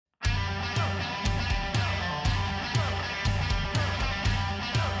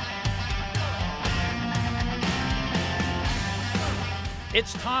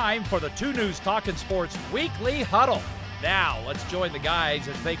It's time for the 2 News Talking Sports Weekly Huddle. Now, let's join the guys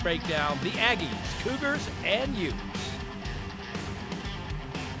as they break down the Aggies, Cougars, and Utes.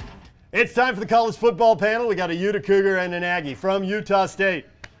 It's time for the college football panel. We got a Ute, a Cougar, and an Aggie from Utah State.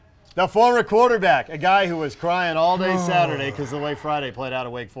 The former quarterback, a guy who was crying all day Saturday because the way Friday played out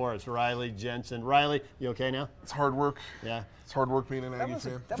at Wake Forest, Riley Jensen. Riley, you okay now? It's hard work. Yeah. It's hard work being an Aggie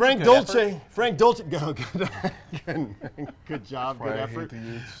fan. Frank Dolce. Frank Dolce. Good job. Good effort.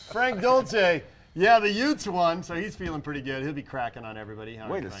 Frank Dolce. Yeah, the Utes won, so he's feeling pretty good. He'll be cracking on everybody.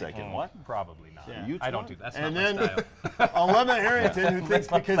 Wait a second. What? Probably not. Yeah. I don't do that. That's and not my then Alema Harrington, who thinks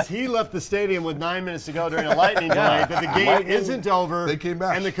because he left the stadium with 9 minutes to go during a lightning delay that the game isn't over. They came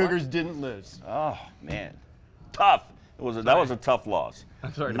back. And the Cougars didn't lose. Oh, man. Tough. That was a tough loss.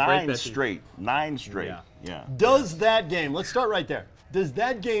 I'm sorry to Nine break that straight. 9 straight. Yeah. Does that game, let's start right there. Does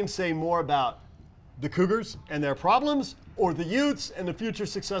that game say more about the Cougars and their problems, or the Utes and the future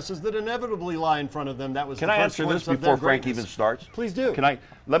successes that inevitably lie in front of them? That was Can the I first answer this glimpse of before their Frank greatness. even starts? Please do. Can I?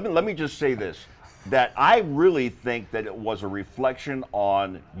 Let me just say this, that I really think that it was a reflection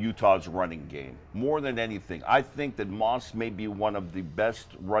on Utah's running game more than anything. I think that Moss may be one of the best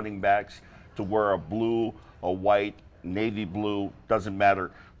running backs to wear a blue, a white, navy blue, doesn't matter,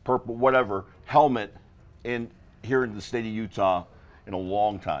 purple, whatever, helmet here in the state of Utah in a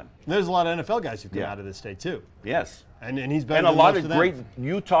long time. There's a lot of NFL guys who've come out of this state too. Yes. And he's better And than a lot most of them. great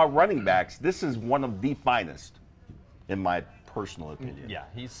Utah running backs. This is one of the finest, in my personal opinion. Yeah,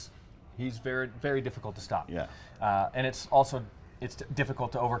 he's very, very difficult to stop. Yeah. And it's also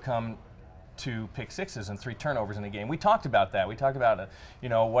difficult to overcome 2 pick sixes and 3 turnovers in a game. We talked about that. We talked about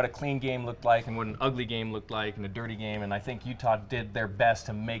what a clean game looked like and what an ugly game looked like and a dirty game. And I think Utah did their best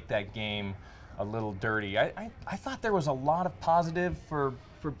to make that game a little dirty. I thought there was a lot of positive for.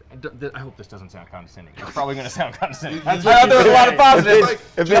 I hope this doesn't sound condescending. It's probably going to sound condescending. I thought there was a lot of positive.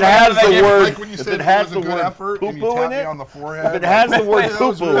 If it has the word, like when you if said it has it was the a good word effort and you poo-poo tapped in me it, on the forehead, if it has the word that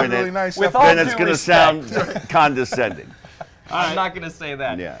was poo-poo in really it, nice With effort. all then it's due going to respect. sound condescending. I'm not going to say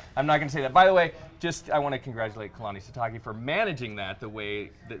that. Yeah. I'm not going to say that. By the way, I want to congratulate Kalani Sitake for managing that the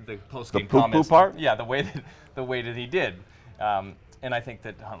way the post-game poo-poo comments. part? Yeah, the way that he did. And I think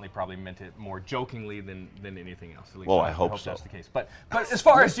that Huntley probably meant it more jokingly than anything else. At least Well, I hope so. that's the case. But as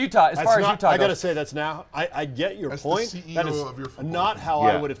far as Utah, I got to say that's now. I get your That's point. the CEO that is of your football not team. how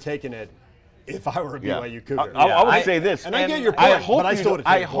I Yeah. would have taken it if I were a BYU Cougar. I would say this. And I get your point, but I still would have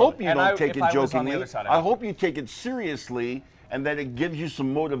I taken it hope you And don't take if it I was on the jokingly. other side, I I would. hope you take it seriously and that it gives you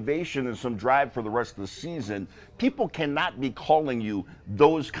some motivation and some drive for the rest of the season. People cannot be calling you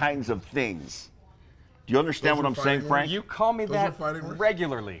those kinds of things. Do you understand Those what are I'm saying, fighting Frank? You call me Those that are fighting words?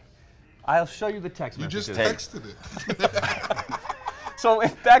 regularly. I'll show you the text You messages. just texted it. So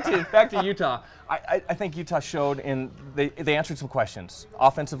back to Utah. I think Utah showed they answered some questions.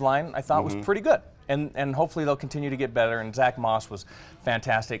 Offensive line I thought was pretty good, and hopefully they'll continue to get better. And Zach Moss was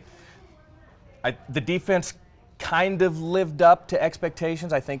fantastic. The defense kind of lived up to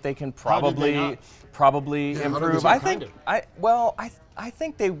expectations. I think they can probably Yeah, improve. 100%. I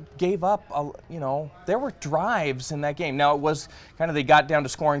think they gave up. There were drives in that game. Now it was kind of they got down to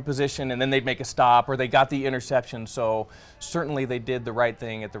scoring position and then they'd make a stop or they got the interception. So certainly they did the right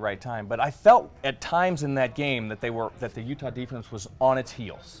thing at the right time. But I felt at times in that game that the Utah defense was on its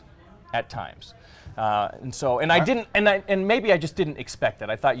heels, at times, and maybe I just didn't expect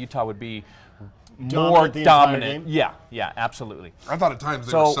that. I thought Utah would be more the entire dominant. game? Yeah, absolutely. I thought at times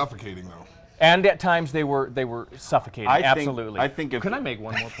they were suffocating, though. And at times they were suffocating. Absolutely. I think if Can I make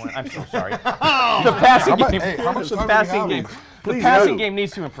one more point? I'm so sorry. The passing game. How much The time passing do we game. have? The Please passing do. game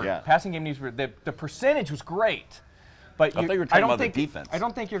needs to improve. Yeah. Passing game needs to improve. The percentage was great. But I thought you were talking don't about the think, defense. I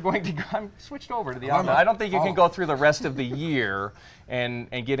don't think you're going to. I'm switched over to the I'm offense. not I don't think you can go through the rest of the year and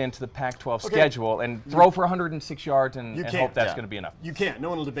get into the Pac-12 schedule and throw for 106 yards and can't. hope that's Yeah. going to be enough. You can't. No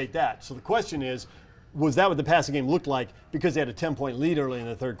one will debate that. So the question is, was that what the passing game looked like because they had a 10-point lead early in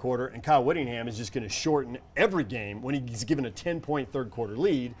the third quarter, and Kyle Whittingham is just going to shorten every game when he's given a 10-point third quarter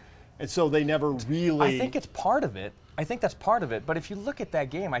lead, and so they never really. I think it's part of it. I think that's part of it. But if you look at that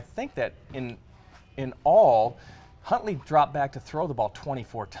game, I think that in all, Huntley dropped back to throw the ball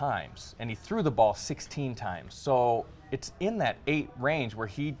 24 times, and he threw the ball 16 times. So it's in that 8 range where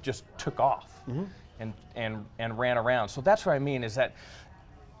he just took off and ran around. So that's what I mean is that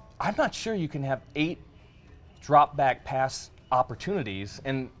I'm not sure you can have 8 drop back pass opportunities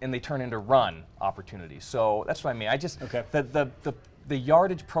and they turn into run opportunities. So that's what I mean. I just the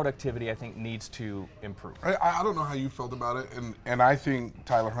yardage productivity I think needs to improve. I don't know how you felt about it, and I think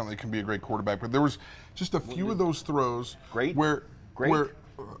Tyler Huntley can be a great quarterback, but there was just a few of those throws where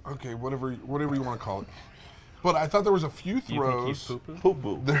okay, whatever you want to call it, But I thought there was a few You think he's throws. poo-poo?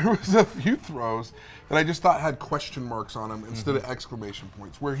 Poo-poo. There was a few throws that I just thought had question marks on them instead of exclamation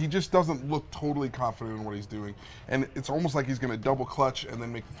points, where he just doesn't look totally confident in what he's doing, and it's almost like he's going to double clutch and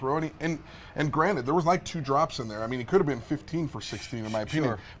then make the throw. And granted, there was like 2 drops in there. I mean, he could have been 15 for 16 in my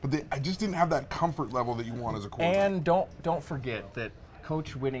opinion, but I just didn't have that comfort level that you want as a quarterback. And don't forget that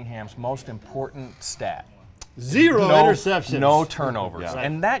Coach Whittingham's most important stat. 0 interceptions. No turnovers. Yeah.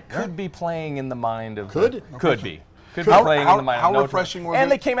 And that could be playing in the mind of Could? Could be. Could be How- playing how- in the mind how of no refreshing turnovers. was And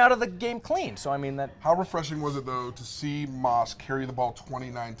it? they came out of the game clean. So I mean that How refreshing was it, though, to see Moss carry the ball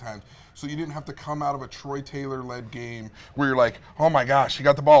 29 times? So you didn't have to come out of a Troy Taylor-led game where you're like, oh my gosh, he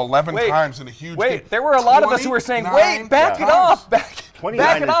got the ball 11 times in a huge game. there were a lot of us who were saying, 29 wait, back it times. off. Back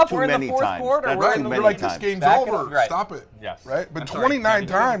 29 it is off. too We're in many the fourth times. quarter. That's We're Right, in too the you're many like, this times. game's Back it over. up, right. Stop it. Yes. Right? But I'm sorry, 29 can you give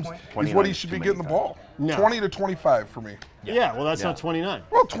me a times point? is 29 what he is should too be many getting the ball. No. 20 to 25 for me. Yeah, well, that's not 29.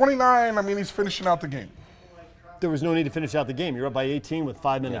 Well, 29, I mean, he's finishing out the game. There was no need to finish out the game. You're up by 18 with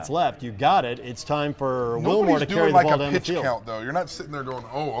 5 minutes Yeah. left. You got it. It's time for Wilmore Nobody's to doing carry the like ball a down the pitch field. count, though. You're not sitting there going,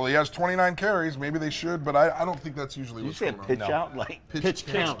 oh, well, he has 29 carries. Maybe they should, but I don't think that's usually You what's said going on. pitch out? Like Pitch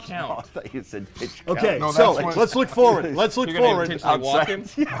count. Oh, I thought you said pitch count. Okay, No, so that's what- let's look forward. Let's look You're going to forward. intentionally walk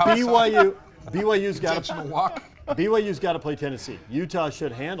him? BYU's got Intentional to walk. BYU's got to play Tennessee. Utah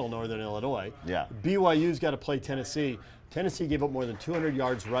should handle Northern Illinois. Yeah. BYU's got to play Tennessee. Tennessee gave up more than 200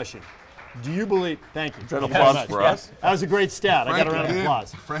 yards rushing. Do you believe? Thank you. Is that Thank a you very plus much. for us? That was a great stat. I got Frank a round of again.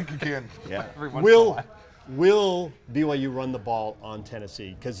 applause. Frank again. Yeah. Every once in a while. Will BYU run the ball on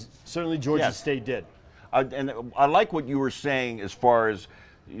Tennessee? Because certainly Georgia Yes. State did. And I like what you were saying as far as,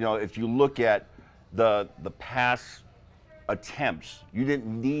 if you look at the pass attempts, you didn't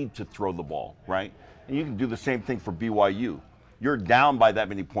need to throw the ball, right? And you can do the same thing for BYU. You're down by that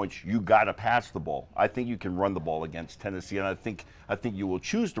many points, you got to pass the ball. I think you can run the ball against Tennessee, and I think you will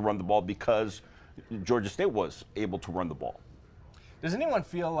choose to run the ball because Georgia State was able to run the ball. Does anyone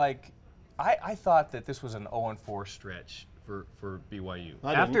feel like I thought that this was an 0-4 stretch for BYU?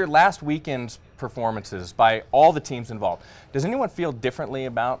 I didn't. After last weekend's performances by all the teams involved, does anyone feel differently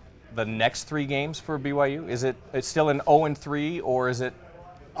about the next 3 games for BYU? Is it's still an 0-3, or is it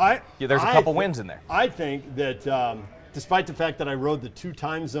there's a couple wins in there? I think that despite the fact that I rode the 2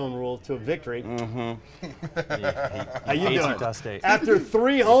 time zone rule to a victory, how you hates doing? Utah State. After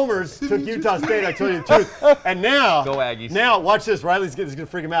 3 homers took Utah State, I tell you the truth. And now, Go Aggies. Now watch this. Riley's going to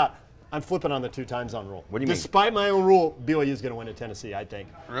freak him out. I'm flipping on the 2 time zone rule. What do you mean? Despite my own rule, BYU is going to win at Tennessee, I think.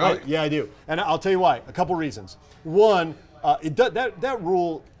 Really? Yeah, I do. And I'll tell you why. A couple reasons. One, that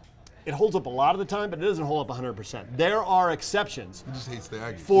rule, it holds up a lot of the time, but it doesn't hold up 100%. There are exceptions He just hates the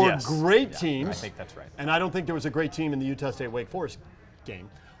Aggies. for Yes. great Yeah, teams. I think that's right. And I don't think there was a great team in the Utah State-Wake Forest game.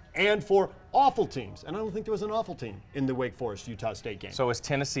 And for awful teams. And I don't think there was an awful team in the Wake Forest-Utah State game. So is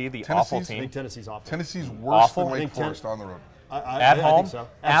Tennessee the Tennessee's- awful I team? think Tennessee's awful. Tennessee's worse Awful. than I Wake think Forest on the road. At I home? think so.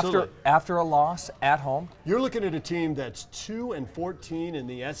 Absolutely. After a loss at home? You're looking at a team that's 2-14 in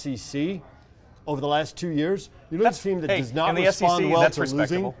the SEC over the last 2 years. You're looking at a team that does not in the respond SEC, well that's to losing.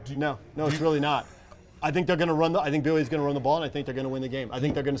 respectable. No, it's really not. I think they're going to run I think BYU's going to run the ball, and I think they're going to win the game. I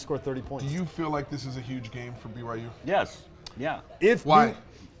think they're going to score 30 points. Do you feel like this is a huge game for BYU? Yes. Yeah. Why?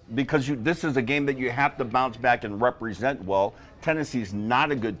 Because this is a game that you have to bounce back and represent well. Tennessee's not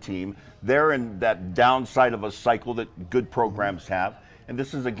a good team. They're in that downside of a cycle that good programs have. And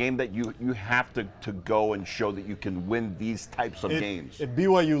this is a game that you have to go and show that you can win these types of games. If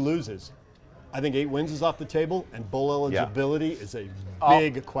BYU loses, I think 8 wins is off the table, and bowl eligibility is a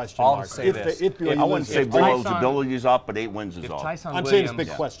big question I'll mark. say if this. If BYU I wouldn't loses, say bowl Tyson- eligibility is off, but 8 wins is If off. Tyson I'm saying it's Williams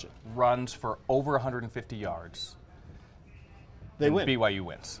a big question. runs for over 150 yards, They then win. BYU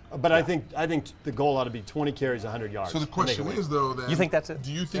wins. But I think the goal ought to be 20 carries, 100 yards. So the and they question can win. is, though, then, You think that's it?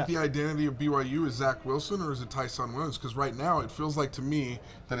 Do you think the identity of BYU is Zach Wilson or is it Tyson Williams? Because right now it feels like to me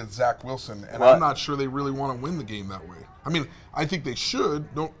that it's Zach Wilson, and Well- I'm not sure they really want to win the game that way. I mean, I think they should.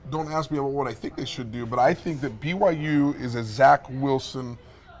 Don't ask me about what I think they should do, but I think that BYU is a Zach Wilson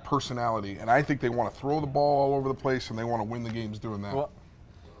personality, and I think they want to throw the ball all over the place and they want to win the games doing that.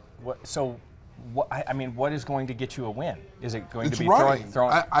 I mean, what is going to get you a win? Is it going It's to be running.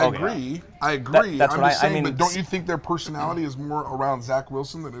 throwing? I Okay. agree. I agree. that's I'm what just I saying, mean, but don't you think their personality is more around Zach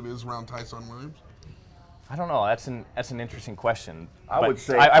Wilson than it is around Tyson Williams? I don't know. That's an interesting question. I But would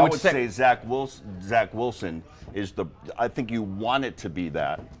say I I would would say Zach Wilson is the. I think you want it to be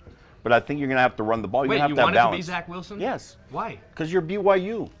that, but I think you're going to have to run the ball. Wait, have you to have want it to be balance. Zach Wilson? Yes, Why? because you're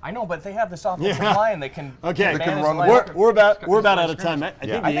BYU. I know, but they have this offensive Yeah. line that can Okay, manage can run the line. ball. We're about out of time. I think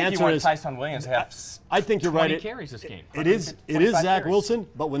Yeah. the I think answer you want is Tyson Williams to have. I think you're 20 right. carries this game. It is 25 Zach carries. Wilson,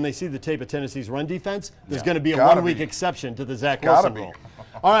 but when they see the tape of Tennessee's run defense, there's Yeah. going to be a Gotta 1 week be. exception to the Zach Gotta Wilson be. rule.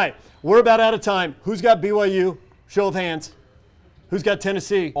 All right, we're about out of time. Who's got BYU? Show of hands. Who's got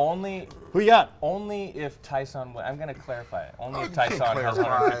Tennessee? Only Who you got? if Tyson. I'm going to clarify it. Only if You can't Tyson has clarify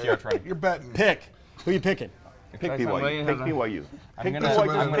 150 yards it. running. You're betting. Pick. Who you picking? Pick BYU. Pick BYU. Pick gonna- BYU.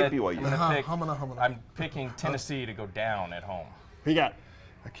 I'm gonna- Pick BYU. I'm picking Tennessee to go down at home. Who you got?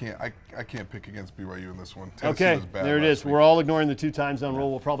 I can't pick against BYU in this one. Tennessee Okay, was bad there it last is. week. We're all ignoring the 2 time zone rule.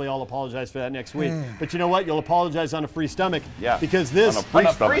 We'll probably all apologize for that next week. But you know what? You'll apologize on a free stomach. Yeah. Because this. On a free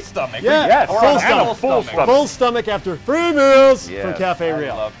On a stomach. free stomach. Yeah, Yes, full and a stomach. full stomach. Full stomach after free meals from Yes. Cafe I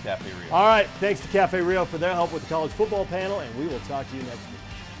Rio. love Cafe Rio. All right, thanks to Cafe Rio for their help with the college football panel, and we will talk to you next week.